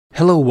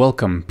Hello,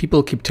 welcome.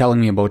 People keep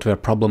telling me about their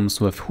problems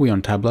with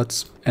Huion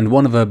tablets, and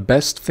one of the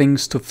best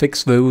things to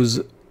fix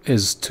those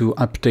is to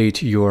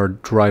update your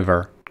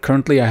driver.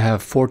 Currently I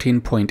have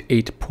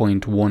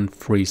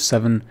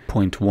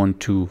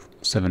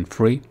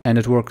 14.8.137.1273 and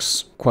it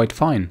works quite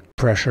fine.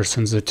 Pressure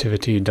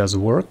sensitivity does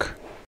work,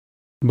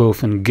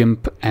 both in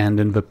GIMP and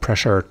in the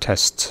pressure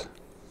test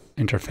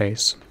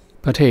interface.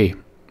 But hey,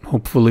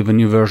 hopefully the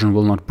new version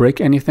will not break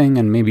anything,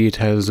 and maybe it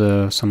has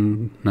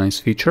some nice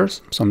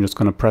features. So I'm just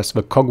going to press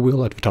the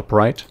cogwheel at the top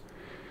right.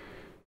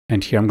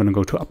 And here I'm going to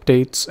go to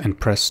Updates and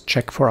press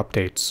Check for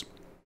Updates.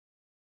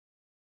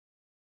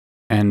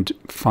 And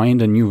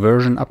find a new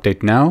version.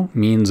 Update now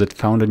means it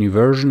found a new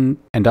version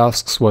and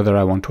asks whether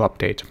I want to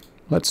update.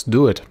 Let's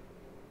do it.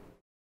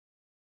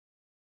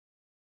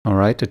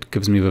 Alright, it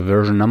gives me the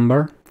version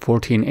number,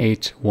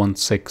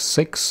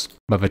 14.8.166.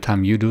 By the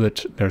time you do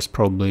it, there's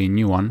probably a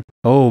new one.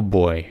 Oh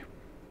boy.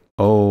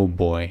 Oh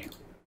boy.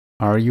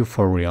 Are you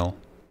for real?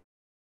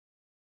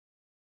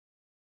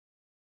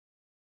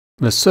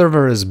 The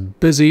server is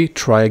busy,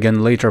 try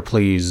again later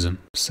please,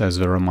 says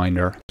the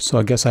reminder. So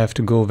I guess I have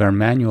to go there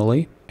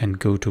manually and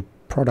go to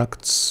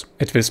Products.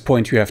 At this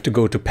point you have to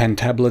go to Pen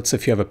Tablets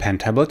if you have a pen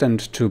tablet, and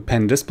to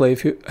Pen Display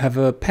if you have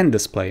a pen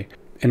display.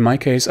 In my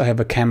case I have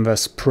a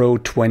Canvas Pro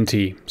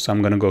 20, so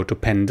I'm going to go to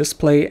Pen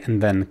Display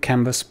and then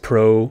Canvas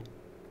Pro,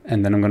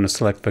 and then I'm going to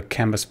select the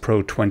Canvas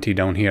Pro 20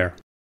 down here.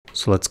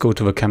 So let's go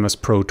to the Canvas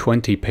Pro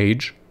 20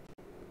 page,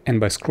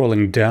 and by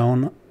scrolling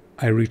down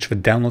I reach the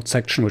download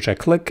section, which I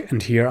click,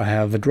 and here I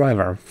have the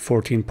driver.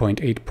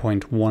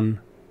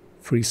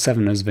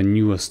 14.8.137 is the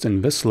newest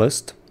in this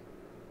list.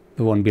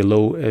 The one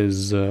below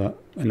is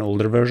an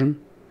older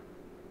version,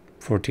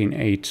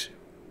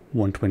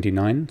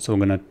 14.8.129, so I'm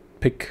going to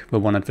pick the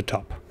one at the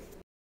top.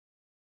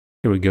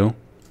 Here we go.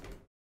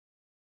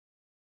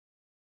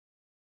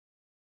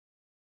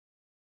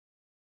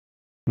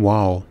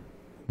 Wow,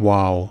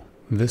 wow,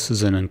 this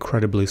is an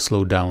incredibly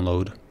slow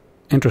download.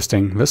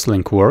 Interesting, this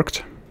link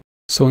worked.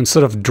 So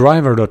instead of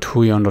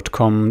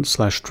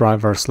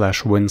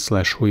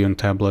driver.huion.com/driver/win/huion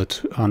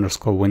tablet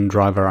 _win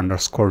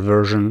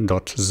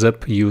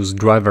driver_version.zip, use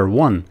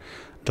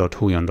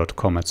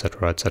driver1.huion.com,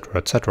 etc, etc,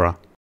 etc.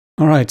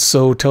 Alright,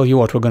 so tell you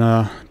what, we're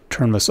gonna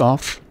turn this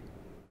off.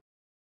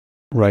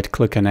 Right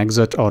click and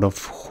exit out of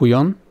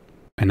Huion.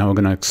 And now we're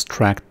gonna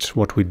extract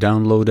what we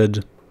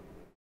downloaded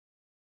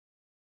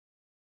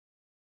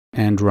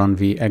and run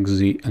the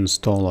exe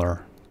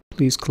installer.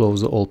 Please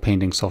close all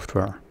painting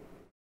software.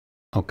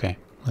 Okay,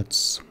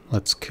 let's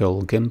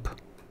kill GIMP.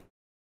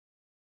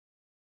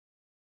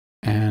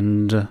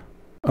 And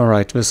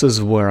alright, this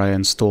is where I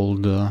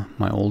installed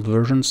my old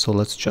version, so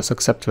let's just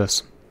accept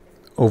this.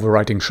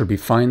 Overwriting should be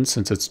fine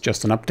since it's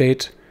just an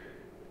update,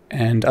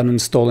 and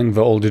uninstalling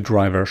the old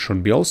driver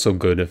should be also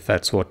good if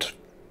that's what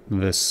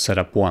this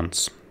setup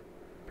wants.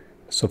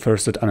 So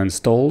first it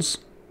uninstalls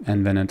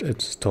and then it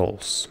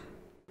installs.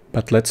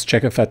 But let's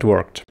check if that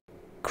worked.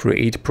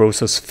 Create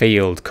process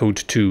failed, code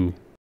 2.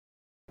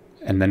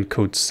 And then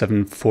code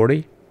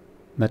 740?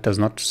 That does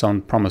not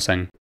sound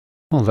promising.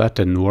 Well, that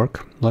didn't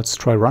work. Let's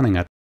try running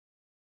it.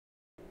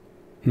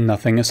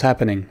 Nothing is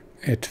happening.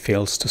 It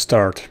fails to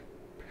start.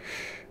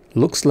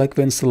 Looks like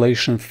the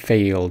installation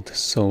failed,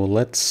 so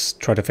let's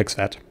try to fix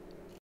that.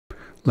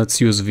 Let's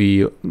use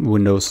the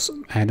Windows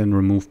Add and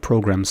Remove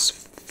Programs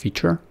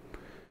feature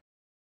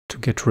to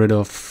get rid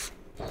of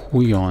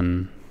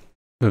Huion.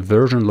 The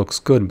version looks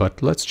good,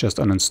 but let's just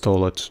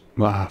uninstall it.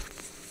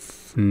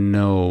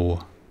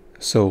 No.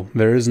 So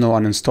there is no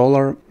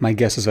uninstaller. My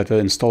guess is that the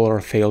installer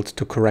failed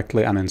to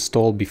correctly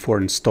uninstall before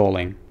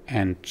installing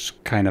and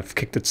kind of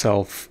kicked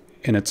itself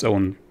in its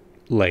own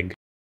leg.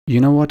 You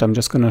know what? I'm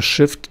just gonna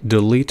shift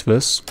delete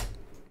this.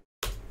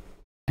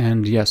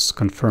 And yes,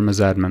 confirm as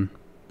admin.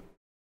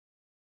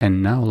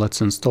 And now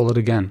let's install it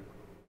again.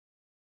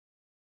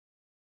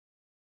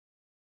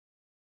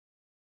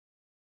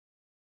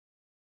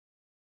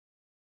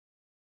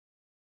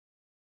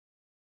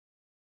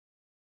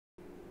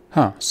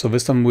 Huh, so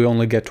this time we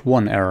only get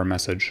one error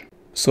message.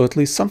 So at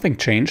least something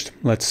changed.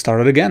 Let's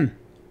start it again.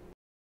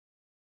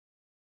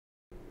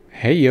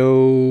 Hey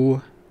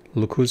yo!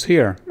 Look who's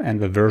here, and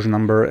the version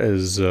number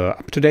is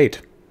up to date.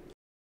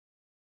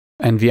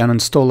 And the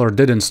uninstaller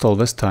did install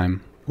this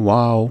time.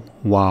 Wow,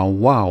 wow,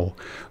 wow.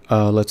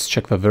 Let's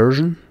check the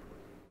version.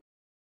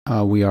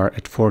 We are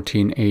at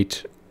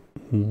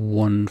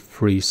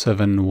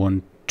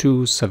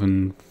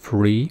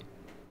 14.8.137.1273.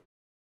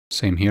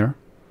 Same here.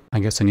 I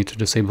guess I need to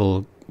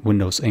disable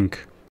Windows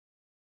Ink.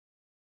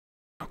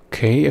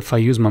 Okay, if I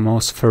use my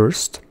mouse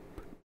first,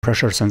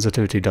 pressure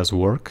sensitivity does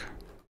work.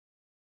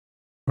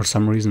 For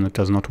some reason it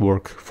does not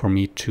work for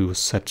me to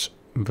set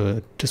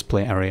the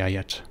display area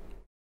yet.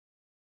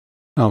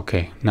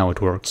 Okay, now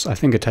it works. I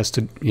think it has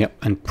to...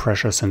 Yep, and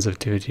pressure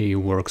sensitivity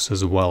works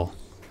as well.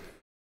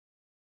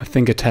 I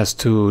think it has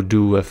to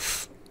do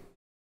with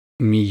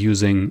me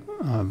using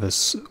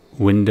this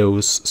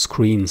Windows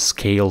screen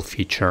scale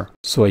feature.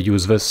 So I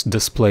use this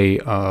display,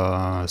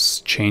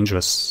 change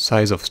the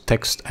size of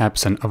text,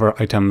 apps and other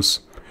items.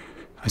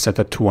 I set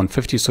that to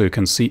 150 so you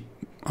can see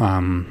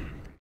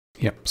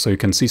Yep, so you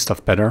can see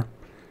stuff better.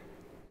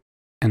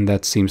 And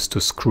that seems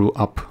to screw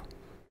up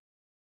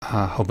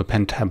how the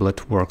pen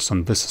tablet works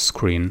on this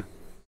screen,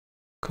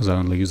 because I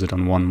only use it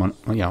on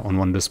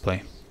one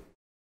display.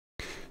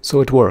 So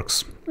it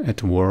works.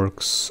 It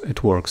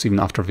works even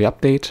after the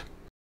update.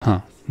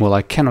 Well,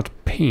 I cannot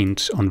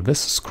paint on this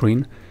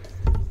screen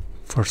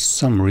for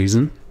some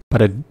reason,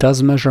 but it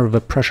does measure the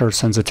pressure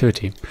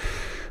sensitivity.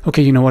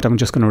 Okay, you know what? I'm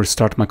just going to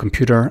restart my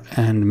computer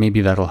and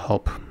maybe that'll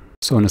help.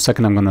 So in a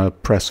second I'm going to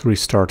press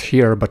restart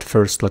here, but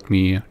first let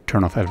me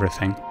turn off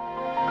everything.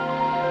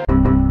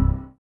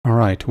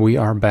 Alright, we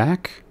are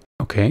back.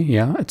 Okay,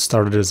 yeah, it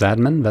started as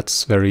admin.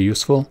 That's very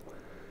useful.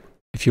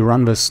 If you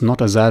run this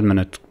not as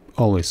admin, it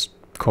always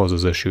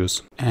causes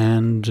issues.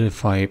 And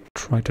if I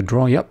try to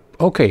draw, yep,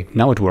 okay,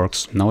 now it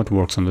works. Now it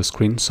works on the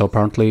screen. So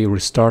apparently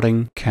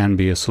restarting can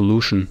be a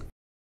solution.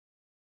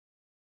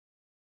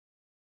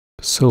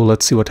 So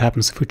let's see what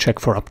happens if we check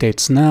for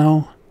updates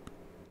now.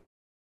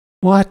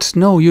 What?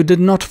 No, you did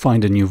not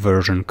find a new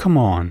version. Come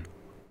on.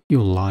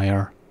 You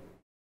liar.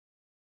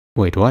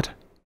 Wait, what?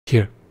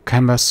 Here,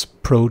 Canvas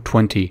Pro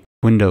 20.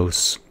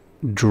 Windows.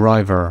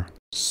 Driver.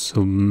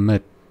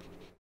 Submit.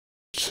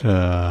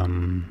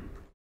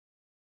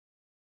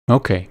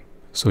 Okay,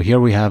 so here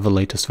we have the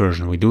latest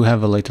version. We do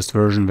have the latest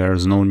version. There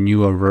is no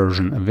newer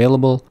version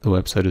available. The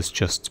website is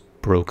just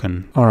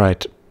broken.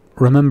 Alright.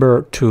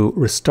 Remember to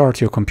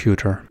restart your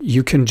computer.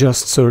 You can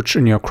just search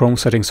in your Chrome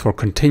settings for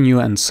continue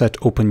and set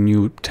open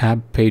new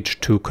tab page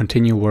to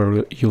continue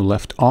where you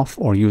left off,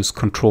 or use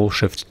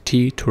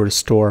Ctrl-Shift-T to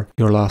restore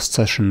your last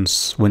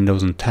session's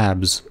windows and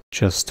tabs.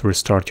 Just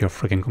restart your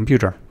freaking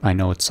computer. I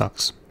know it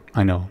sucks.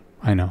 I know.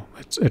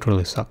 It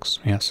really sucks,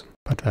 yes.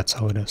 But that's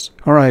how it is.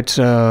 Alright,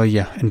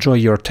 yeah, enjoy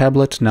your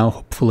tablet, now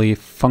hopefully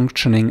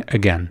functioning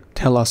again.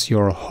 Tell us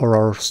your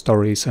horror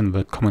stories in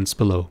the comments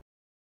below.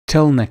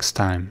 Till next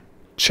time.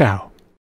 Ciao.